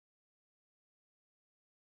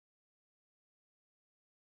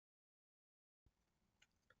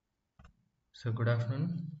So good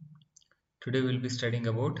afternoon. Today we'll be studying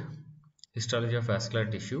about histology of vascular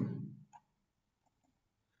tissue.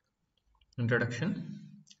 Introduction.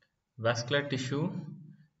 Vascular tissue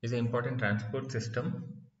is an important transport system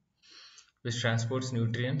which transports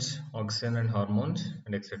nutrients, oxygen and hormones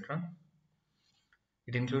and etc.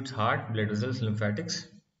 It includes heart, blood vessels, lymphatics.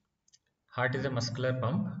 Heart is a muscular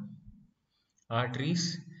pump.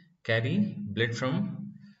 Arteries carry blood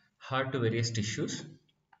from heart to various tissues.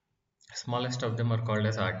 Smallest of them are called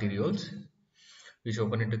as arterioles, which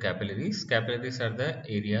open into capillaries. Capillaries are the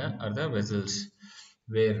area or the vessels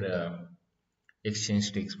where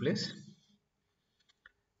exchange takes place.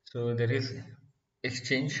 So there is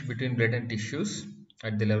exchange between blood and tissues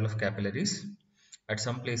at the level of capillaries. At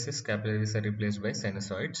some places, capillaries are replaced by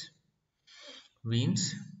sinusoids.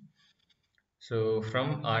 Veins. So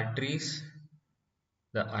from arteries,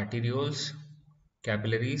 the arterioles,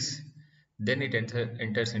 capillaries, then it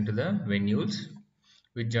enters into the venules,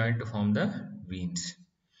 which join to form the veins.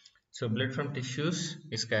 So blood from tissues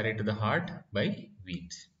is carried to the heart by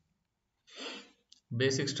veins.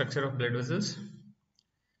 Basic structure of blood vessels.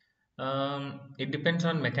 It depends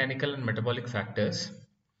on mechanical and metabolic factors.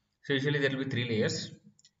 So usually there will be three layers: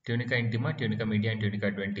 tunica intima, tunica media and tunica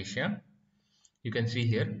adventitia. You can see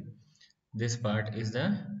here, this part is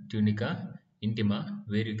the tunica intima,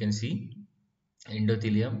 where you can see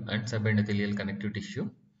endothelium and subendothelial connective tissue.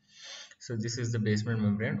 So this is the basement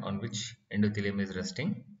membrane on which endothelium is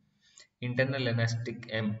resting. Internal elastic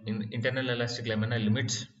lamina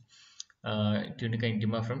limits tunica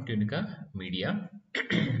intima from tunica media.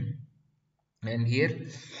 And here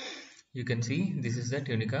you can see this is the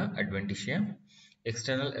tunica adventitia.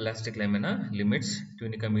 External elastic lamina limits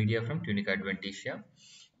tunica media from tunica adventitia.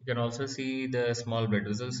 You can also see the small blood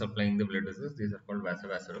vessels supplying the blood vessels. These are called vasa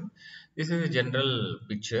vasorum. This is a general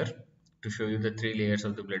picture to show you the three layers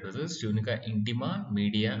of the blood vessels: tunica intima,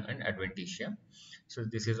 media and adventitia. So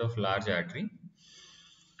this is of large artery.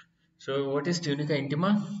 So what is tunica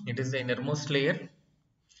intima? It is the innermost layer.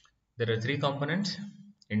 There are three components: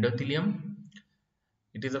 endothelium.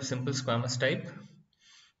 It is of simple squamous type.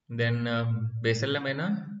 Then basal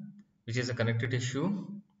lamina, which is a connective tissue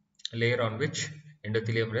layer on which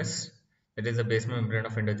endothelium rests. That is the basement membrane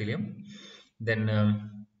of endothelium. Then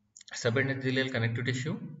subendothelial connective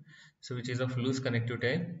tissue, so which is of loose connective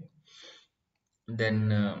type.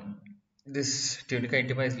 Then this tunica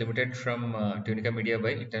intima is limited from tunica media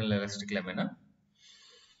by internal elastic lamina.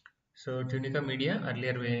 So tunica media,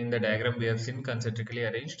 earlier in the diagram we have seen concentrically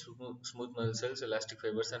arranged smooth muscle cells, elastic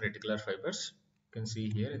fibers and reticular fibers. You can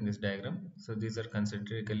see here in this diagram. So these are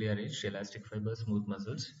concentrically arranged elastic fibers, smooth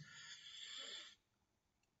muscles.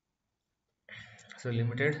 So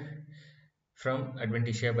limited from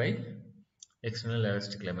adventitia by external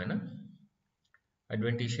elastic lamina.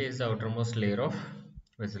 Adventitia is the outermost layer of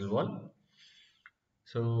vessel wall.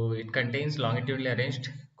 So it contains longitudinally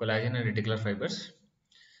arranged collagen and reticular fibers.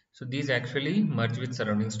 So these actually merge with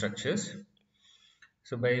surrounding structures.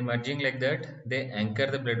 So by merging like that, they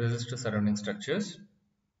anchor the blood vessels to surrounding structures.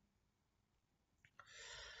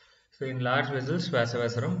 So in large vessels, vasa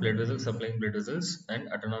vasorum, blood vessels supplying blood vessels and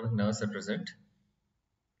autonomic nerves are present.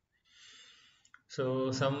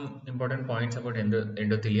 So some important points about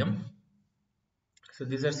endothelium. So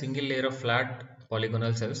these are single layer of flat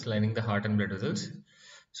polygonal cells lining the heart and blood vessels.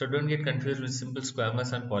 So don't get confused with simple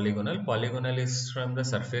squamous and polygonal. Polygonal is from the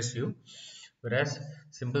surface view, whereas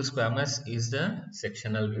simple squamous is the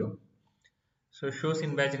sectional view. So shows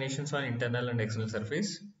invaginations on internal and external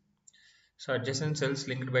surface. So adjacent cells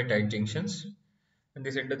linked by tight junctions, and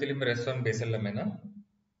this endothelium rests on basal lamina.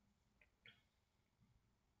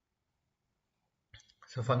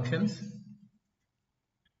 So functions.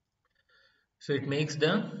 So it makes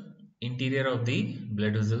the interior of the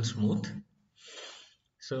blood vessel smooth.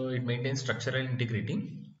 So it maintains structural integrity.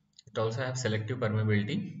 It also has selective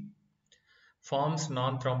permeability. Forms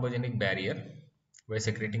non-thrombogenic barrier by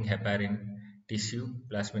secreting heparin, tissue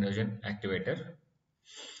plasminogen activator.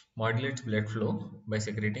 Modulates blood flow by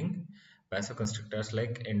secreting vasoconstrictors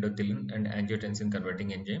like endothelin and angiotensin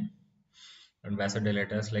converting enzyme, and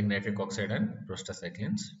vasodilators like nitric oxide and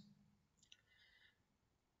prostacyclins.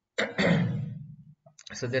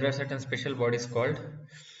 So there are certain special bodies called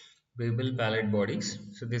Weibel palate bodies.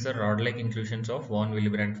 So these are rod-like inclusions of von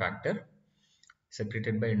Willebrand factor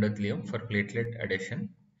secreted by endothelium for platelet adhesion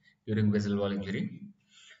during vessel wall injury.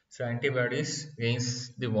 So antibodies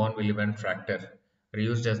against the von Willebrand factor are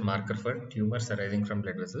used as marker for tumors arising from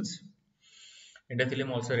blood vessels.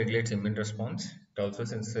 Endothelium also regulates immune response. It also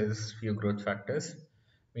synthesizes few growth factors,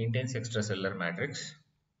 maintains extracellular matrix.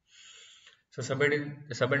 So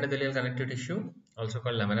subendothelial connective tissue, also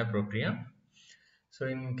called lamina propria, So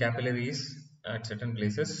in capillaries at certain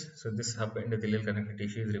places, so this subendothelial connective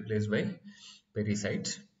tissue is replaced by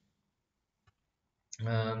pericytes.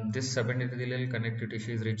 This subendothelial connective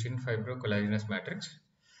tissue is rich in fibrocollagenous matrix,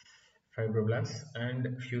 fibroblasts,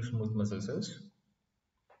 and few smooth muscle cells.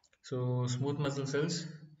 So smooth muscle cells,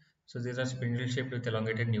 so these are spindle shaped with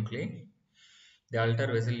elongated nuclei. They alter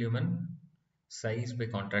vessel lumen size by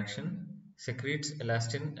contraction, secretes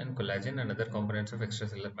elastin and collagen and other components of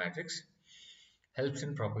extracellular matrix, helps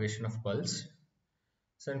in propagation of pulse.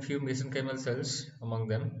 So in few mesenchymal cells, among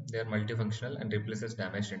them, they are multifunctional and replaces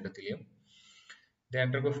damaged endothelium. They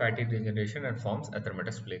undergo fatty degeneration and forms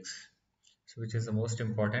atheromatous plaques, so which is the most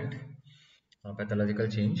important pathological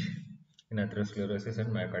change in atherosclerosis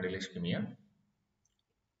and myocardial ischemia.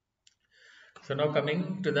 So now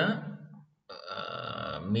coming to the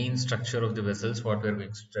main structure of the vessels, what we are going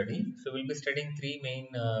to study. So we'll be studying three main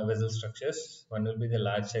vessel structures. One will be the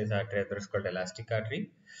large size artery, that is called elastic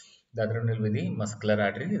artery. The other one will be the muscular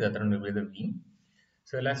artery. The other one will be the vein.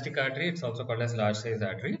 So elastic artery, it's also called as large size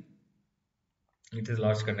artery. It is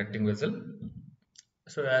large conducting vessel.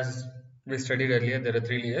 So as we studied earlier, there are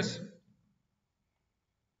three layers: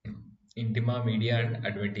 intima, media, and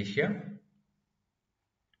adventitia.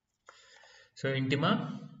 So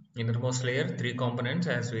intima, innermost layer, three components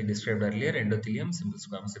as we described earlier: endothelium, simple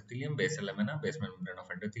squamous epithelium, basal lamina, basement membrane of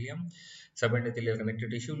endothelium, subendothelial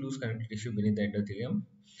connective tissue, loose connective tissue beneath the endothelium.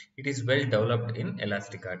 It is well developed in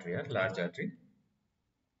elastic artery or large artery,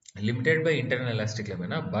 limited by internal elastic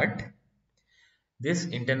lamina, but this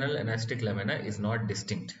internal elastic lamina is not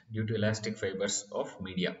distinct due to elastic fibers of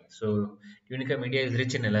media. So tunica media is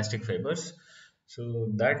rich in elastic fibers, so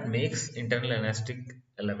that makes internal elastic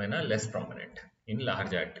lamina less prominent in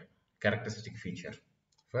large artery, characteristic feature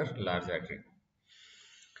for large artery.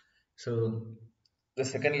 So the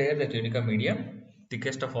second layer, the tunica media,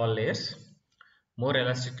 thickest of all layers, more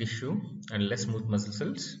elastic tissue and less smooth muscle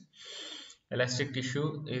cells. Elastic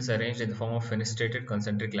tissue is arranged in the form of fenestrated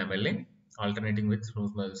concentric lamellae, alternating with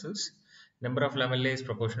smooth muscles. Number of lamellae is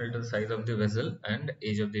proportional to the size of the vessel and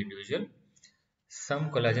age of the individual.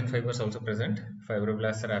 Some collagen fibers also present.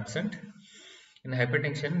 Fibroblasts are absent. In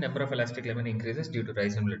hypertension, number of elastic lamina increases due to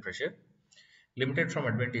rise in blood pressure. Limited from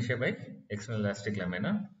adventitia by external elastic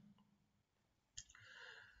lamina.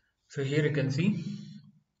 So here you can see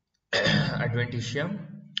adventitia,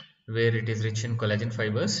 where it is rich in collagen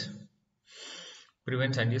fibers,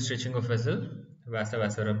 prevents undue stretching of vessel. Vasa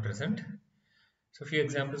vascular present. So few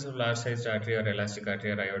examples of large sized artery or elastic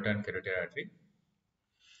artery are aorta and carotid artery.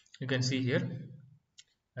 You can see here,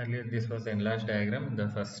 earlier this was the enlarged diagram in the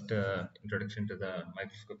first introduction to the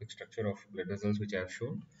microscopic structure of blood vessels which I have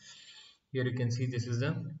shown. Here you can see this is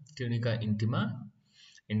the tunica intima,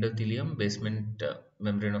 endothelium, basement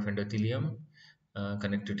membrane of endothelium,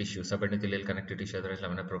 connective tissue, subendothelial connective tissue, otherwise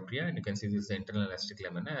lamina propria, and you can see this is the internal elastic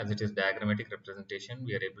lamina. As it is diagrammatic representation,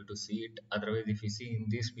 we are able to see it. Otherwise, if you see in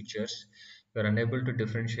these pictures, you are unable to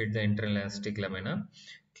differentiate the internal elastic lamina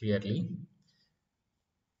clearly.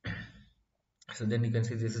 So then you can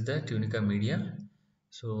see this is the tunica media.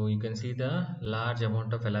 So you can see the large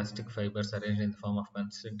amount of elastic fibers arranged in the form of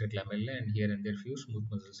concentric lamellae, and here and there few smooth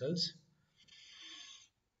muscle cells.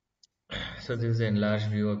 So this is the enlarged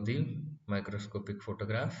view of the microscopic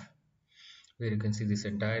photograph, where you can see this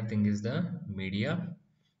entire thing is the media,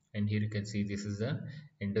 and here you can see this is the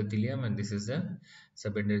endothelium and this is the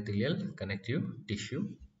subendothelial connective tissue.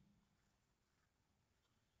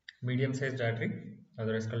 Medium sized artery,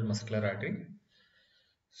 otherwise called muscular artery.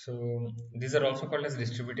 So these are also called as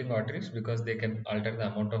distributing arteries because they can alter the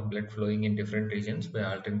amount of blood flowing in different regions by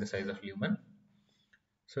altering the size of lumen.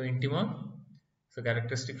 So intima, so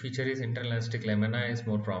characteristic feature is internal elastic lamina is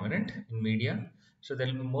more prominent in media. So there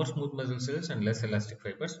will be more smooth muscle cells and less elastic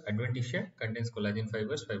fibers. Adventitia contains collagen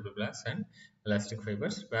fibers, fibroblasts, and elastic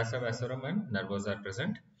fibers. Vasa vasorum and nervosa are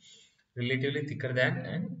present, relatively thicker than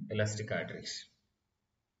an elastic arteries.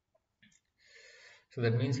 So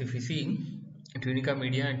that means if you see tunica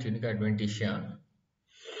media and tunica adventitia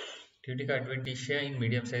in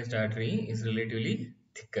medium sized artery is relatively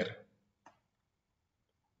thicker.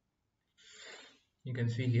 You can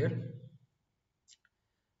see here.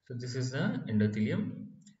 So this is the endothelium.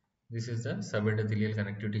 This is the subendothelial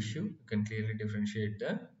connective tissue. You can clearly differentiate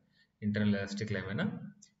the internal elastic lamina.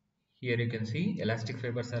 Here you can see elastic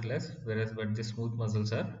fibers are less, whereas but the smooth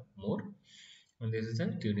muscles are more. And this is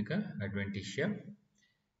the tunica adventitia.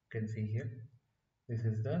 You can see here. This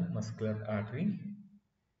is the muscular artery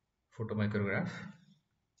photomicrograph.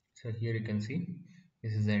 So here you can see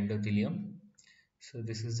this is the endothelium. So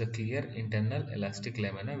this is the clear internal elastic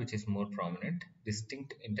lamina which is more prominent.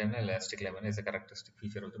 Distinct internal elastic lamina is a characteristic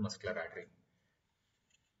feature of the muscular artery.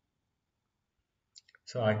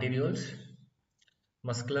 So arterioles,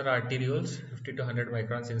 muscular arterioles 50 to 100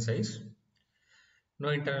 microns in size, no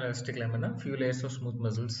internal elastic lamina, few layers of smooth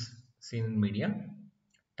muscles seen in media.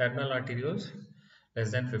 Terminal arterioles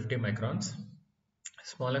less than 50 microns,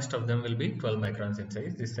 smallest of them will be 12 microns in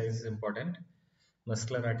size. This size is important.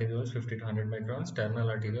 Muscular arterioles 50 to 100 microns, terminal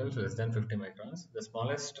arterioles less than 50 microns. The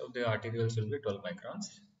smallest of the arterioles will be 12 microns.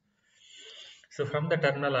 So from the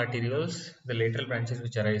terminal arterioles, the lateral branches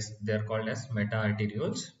which arise, they are called as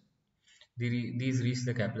meta-arterioles. These reach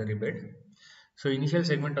the capillary bed. So initial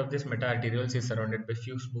segment of this meta-arterioles is surrounded by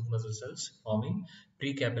few smooth muscle cells forming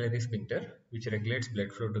precapillary sphincter, which regulates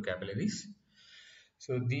blood flow to capillaries.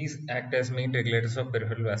 So these act as main regulators of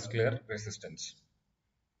peripheral vascular resistance.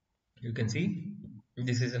 You can see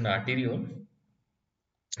this is an arteriole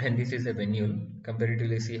and this is a venule.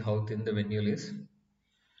 Comparatively see how thin the venule is.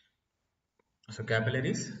 So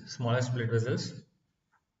capillaries, smallest blood vessels,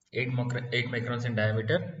 8 microns in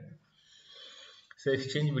diameter. So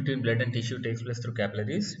exchange between blood and tissue takes place through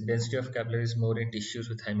capillaries. Density of capillaries more in tissues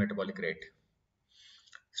with high metabolic rate.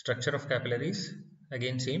 Structure of capillaries,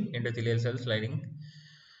 again same, endothelial cells lining,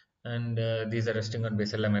 and these are resting on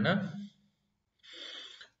basal lamina.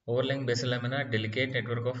 Overlying basal lamina, delicate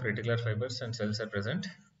network of reticular fibers and cells are present.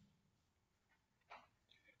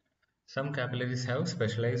 Some capillaries have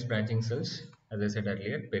specialized branching cells, as I said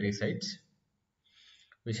earlier, pericytes,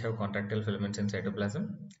 which have contractile filaments in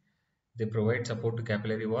cytoplasm. They provide support to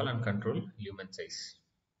capillary wall and control lumen size.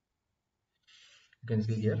 You can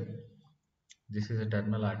see here, this is a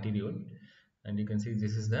terminal arteriole, and you can see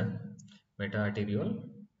this is the meta-arteriole,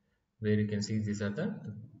 where you can see these are the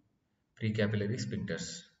precapillary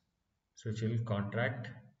sphincters. So it will contract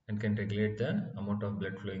and can regulate the amount of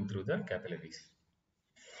blood flowing through the capillaries.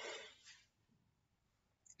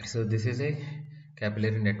 So this is a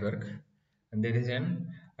capillary network, and there is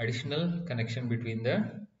an additional connection between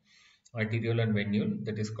the arteriole and venule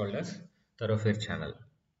that is called as thoroughfare channel.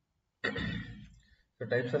 So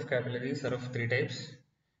types of capillaries are of three types: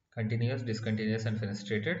 continuous, discontinuous and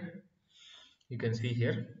fenestrated. You can see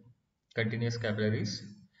here continuous capillaries.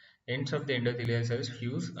 Ends of the endothelial cells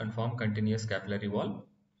fuse and form continuous capillary wall.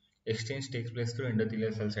 Exchange takes place through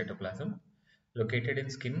endothelial cell cytoplasm. Located in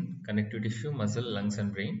skin, connective tissue, muscle, lungs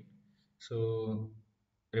and brain. So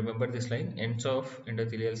remember this line, ends of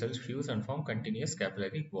endothelial cells fuse and form continuous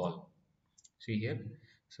capillary wall. See here,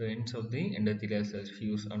 so ends of the endothelial cells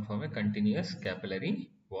fuse and form a continuous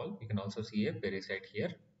capillary wall. You can also see a pericyte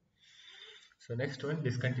here. So next one,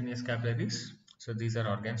 discontinuous capillaries. So these are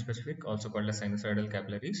organ specific, also called as sinusoidal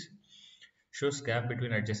capillaries. Shows gap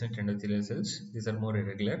between adjacent endothelial cells. These are more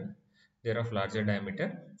irregular. They are of larger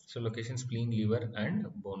diameter. So location spleen, liver and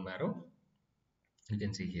bone marrow. You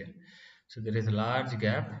can see here. So there is a large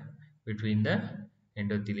gap between the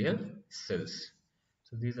endothelial cells.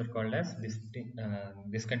 So these are called as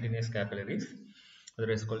discontinuous capillaries,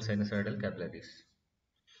 otherwise called sinusoidal capillaries.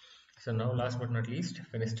 So now last but not least,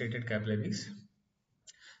 fenestrated capillaries.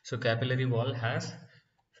 So capillary wall has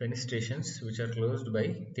fenestrations which are closed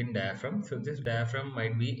by thin diaphragm. So this diaphragm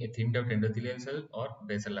might be a thinned out endothelial cell or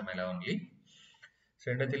basal lamella only.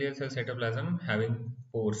 So endothelial cell cytoplasm having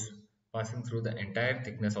pores passing through the entire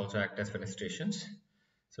thickness also act as fenestrations.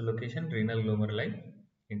 So location, renal glomeruli,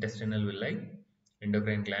 intestinal villi,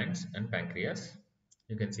 endocrine glands and pancreas.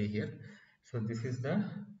 You can see here. So this is the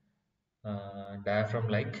diaphragm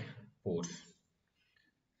like pores,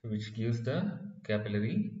 which gives the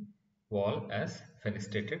capillary wall as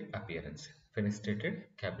fenestrated appearance. Fenestrated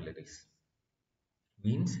capillaries.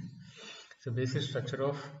 Veins. So basic structure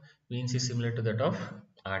of veins is similar to that of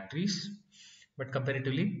arteries, but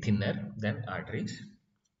comparatively thinner than arteries.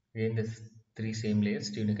 Again, the three same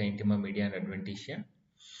layers: tunica, intima, media, and adventitia.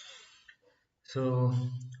 So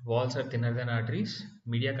walls are thinner than arteries.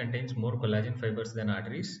 Media contains more collagen fibers than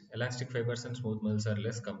arteries. Elastic fibers and smooth muscles are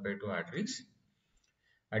less compared to arteries.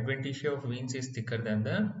 Adventitia of veins is thicker than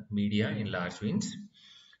the media in large veins.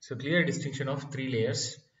 So clear distinction of three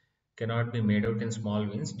layers cannot be made out in small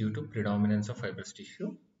veins due to predominance of fibrous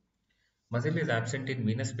tissue. Muscle is absent in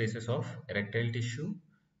venous spaces of erectile tissue,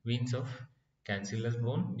 veins of cancellous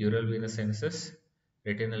bone, dural venous sinuses,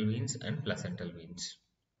 retinal veins and placental veins.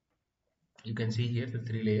 You can see here the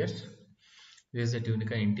three layers. This is the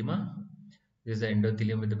tunica intima, this is the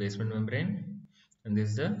endothelium with the basement membrane, and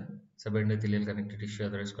this is the subendothelial connective tissue,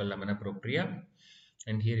 otherwise called lamina propria.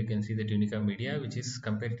 And here you can see the tunica media, which is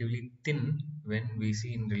comparatively thin when we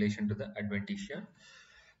see in relation to the adventitia.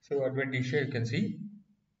 So adventitia, you can see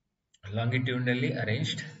longitudinally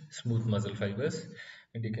arranged smooth muscle fibers,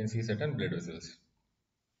 and you can see certain blood vessels.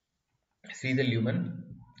 See the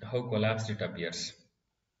lumen, how collapsed it appears.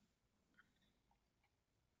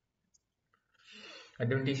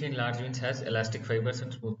 Adventitia in large veins has elastic fibers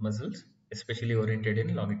and smooth muscles, especially oriented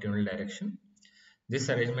in longitudinal direction. This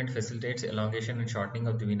arrangement facilitates elongation and shortening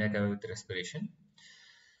of the vena cava with respiration.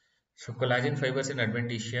 So collagen fibers in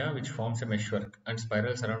adventitia, which forms a meshwork and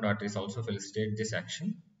spirals around arteries, also facilitate this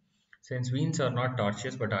action. Since veins are not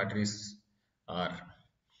tortuous but arteries are.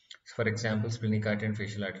 For example, splenic artery and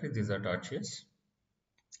facial artery, these are tortuous.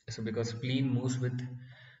 So because spleen moves with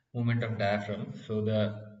movement of diaphragm, so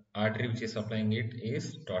the artery which is supplying it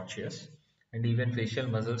is tortuous, and even facial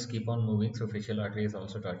muscles keep on moving, so facial artery is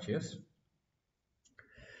also tortuous.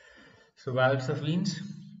 So valves of veins.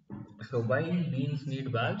 So why veins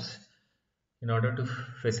need valves? In order to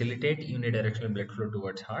facilitate unidirectional blood flow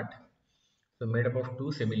towards heart. So made up of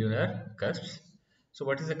two semilunar cusps. So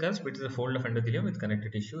what is a cusp? It is a fold of endothelium with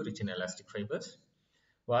connective tissue rich in elastic fibers.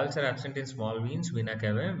 Valves are absent in small veins, vena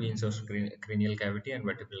cava, veins of cranial cavity and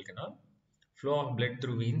vertebral canal. Flow of blood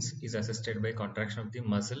through veins is assisted by contraction of the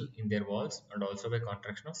muscle in their walls and also by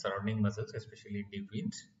contraction of surrounding muscles, especially in deep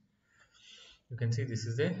veins. You can see this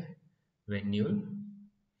is a venule.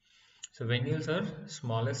 So venules are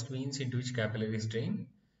smallest veins into which capillaries drain.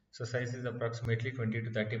 So size is approximately 20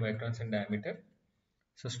 to 30 microns in diameter.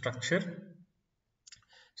 So structure.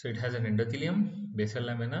 So it has an endothelium, basal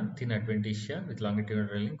lamina, thin adventitia with longitudinal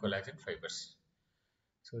rolling collagen fibers.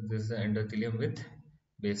 So this is the endothelium with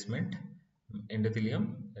basement,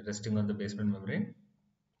 endothelium resting on the basement membrane.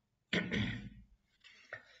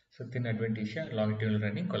 So thin adventitia, longitudinal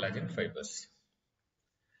running collagen fibers.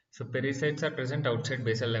 So pericytes are present outside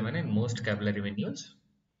basal lamina in most capillary venules.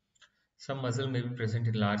 Some muscle may be present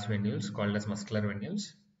in large venules called as muscular venules.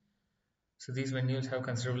 So these venules have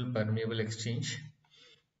considerable permeable exchange.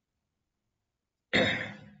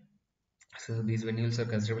 So these venules are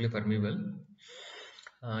considerably permeable.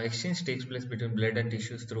 Exchange takes place between blood and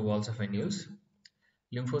tissues through walls of venules.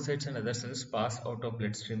 Lymphocytes and other cells pass out of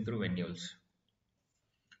bloodstream through venules.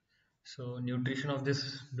 So nutrition of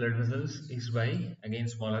these blood vessels is by again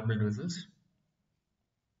smaller blood vessels.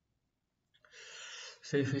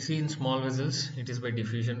 So if you see in small vessels, it is by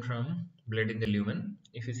diffusion from blood in the lumen.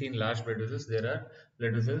 If you see in large blood vessels, there are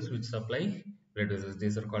blood vessels which supply blood vessels.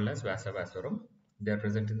 These are called as vasa vasorum. They are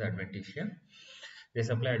present in the adventitia. They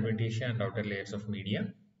supply adventitia and outer layers of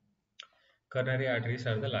media. Coronary arteries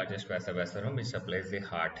are the largest vasa vasorum which supplies the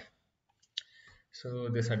heart. So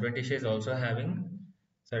this adventitia is also having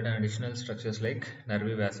certain additional structures like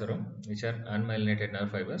nervi vasorum, which are unmyelinated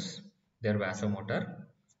nerve fibers. They are vasomotor,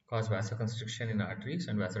 cause vasoconstriction in arteries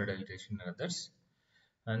and vasodilatation in others.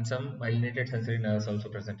 And some myelinated sensory nerves also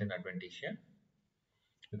present in adventitia.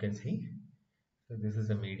 You can see. So this is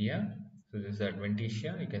the media. So this is the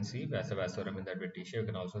adventitia. You can see vasa vasorum in the adventitia. You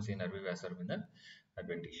can also see nervi vasorum in the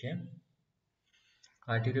adventitia.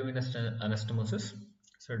 Arteriovenous anastomosis.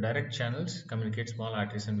 So direct channels communicate small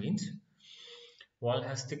arteries and veins. Wall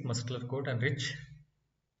has thick muscular coat and rich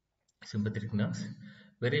sympathetic nerves.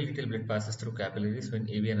 Very little blood passes through capillaries when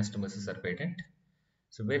AV anastomosis are patent.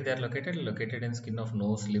 So where they are located? Located in skin of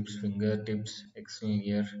nose, lips, fingertips, external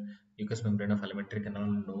ear, mucous membrane of alimentary canal,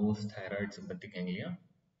 nose, thyroid, sympathetic ganglia.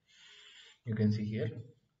 You can see here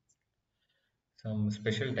some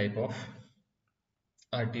special type of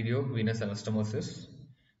arteriovenous anastomosis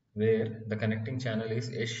where the connecting channel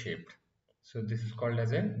is S-shaped. So this is called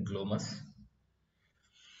as a glomus.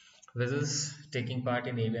 Vessels taking part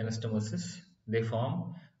in AV anastomosis, they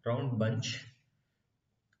form round bunch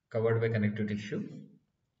covered by connective tissue.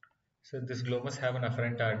 So this glomus have an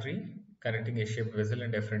afferent artery connecting S-shaped vessel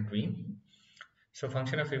and efferent vein. So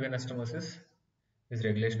function of AV anastomosis is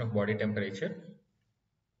regulation of body temperature.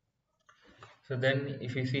 So then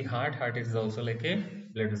if you see heart is also like a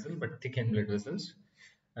blood vessel but thickened blood vessels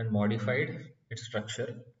and modified its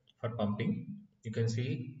structure for pumping. You can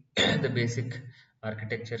see the basic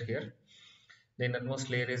architecture here. The innermost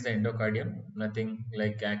layer is the endocardium, nothing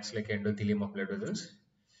like acts like endothelium of blood vessels.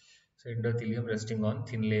 So endothelium resting on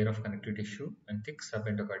thin layer of connective tissue and thick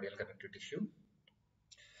subendocardial connective tissue.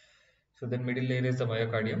 So then middle layer is the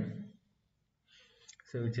myocardium,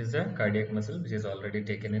 so which is the cardiac muscle which is already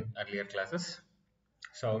taken in earlier classes.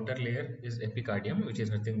 So outer layer is epicardium, which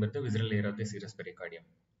is nothing but the visceral layer of the serous pericardium.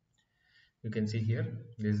 You can see here,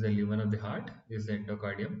 this is the lumen of the heart, this is the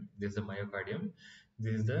endocardium, this is the myocardium,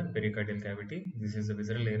 this is the pericardial cavity, this is the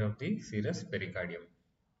visceral layer of the serous pericardium.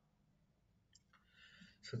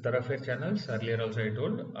 So thoroughfare channels, earlier also I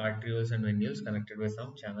told, arterioles and venules connected by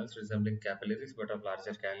some channels resembling capillaries but of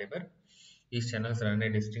larger caliber. These channels run a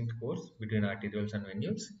distinct course between arterioles and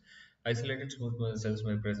venules. Isolated smooth muscle cells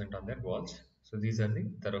may be present on their walls. So these are the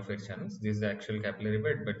thoroughfare channels. This is the actual capillary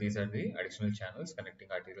bed, but these are the additional channels connecting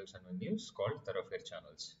arterioles and venules called thoroughfare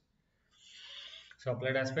channels. So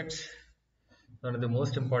applied aspects, one of the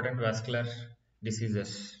most important vascular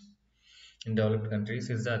diseases in developed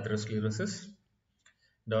countries is the atherosclerosis.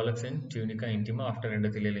 Develops in tunica intima after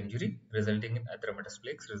endothelial injury, resulting in atheromatous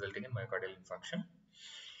plaques, resulting in myocardial infarction.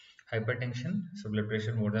 Hypertension, so blood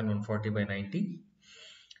pressure more than 140 by 90.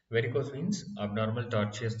 Varicose veins, abnormal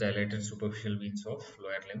tortuous dilated superficial veins of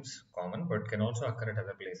lower limbs, common but can also occur at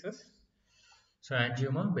other places. So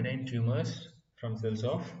angioma, benign tumors from cells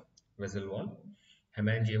of vessel wall.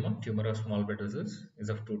 Hemangioma, tumor of small blood vessels, is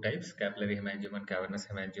of two types, capillary hemangioma and cavernous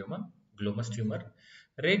hemangioma. Glomus tumor,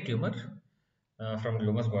 rare tumor from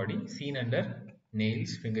glomus body, seen under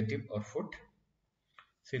nails, fingertip or foot.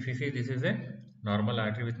 So if you see, this is a normal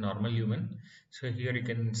artery with normal lumen. So here you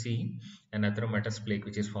can see an atheromatous plaque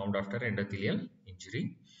which is formed after endothelial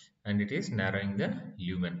injury, and it is narrowing the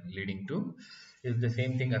lumen, leading to, if the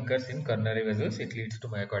same thing occurs in coronary vessels, it leads to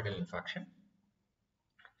myocardial infarction.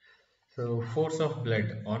 So force of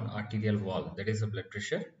blood on arterial wall, that is the blood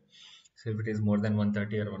pressure. So if it is more than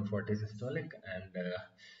 130 or 140 systolic and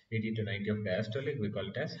 80 to 90 of diastolic, we call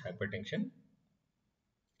it as hypertension.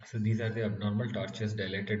 So these are the abnormal tortuous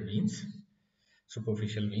dilated veins,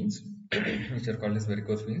 superficial veins, which are called as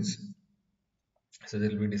varicose veins. So there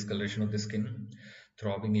will be discoloration of the skin,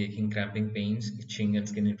 throbbing, aching, cramping pains, itching and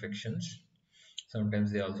skin infections.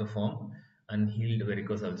 Sometimes they also form unhealed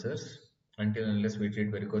varicose ulcers. Until unless we treat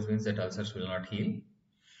varicose veins, that ulcers will not heal.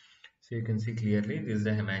 So you can see clearly this is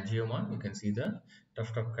the hemangioma. You can see the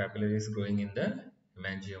tuft of capillaries growing in the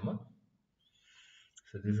hemangioma.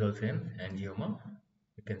 So this is also an angioma.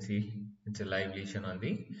 You can see it's a live lesion on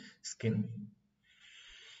the skin.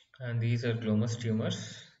 And these are glomus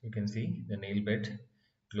tumors. You can see the nail bed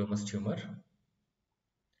glomus tumor.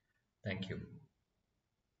 Thank you.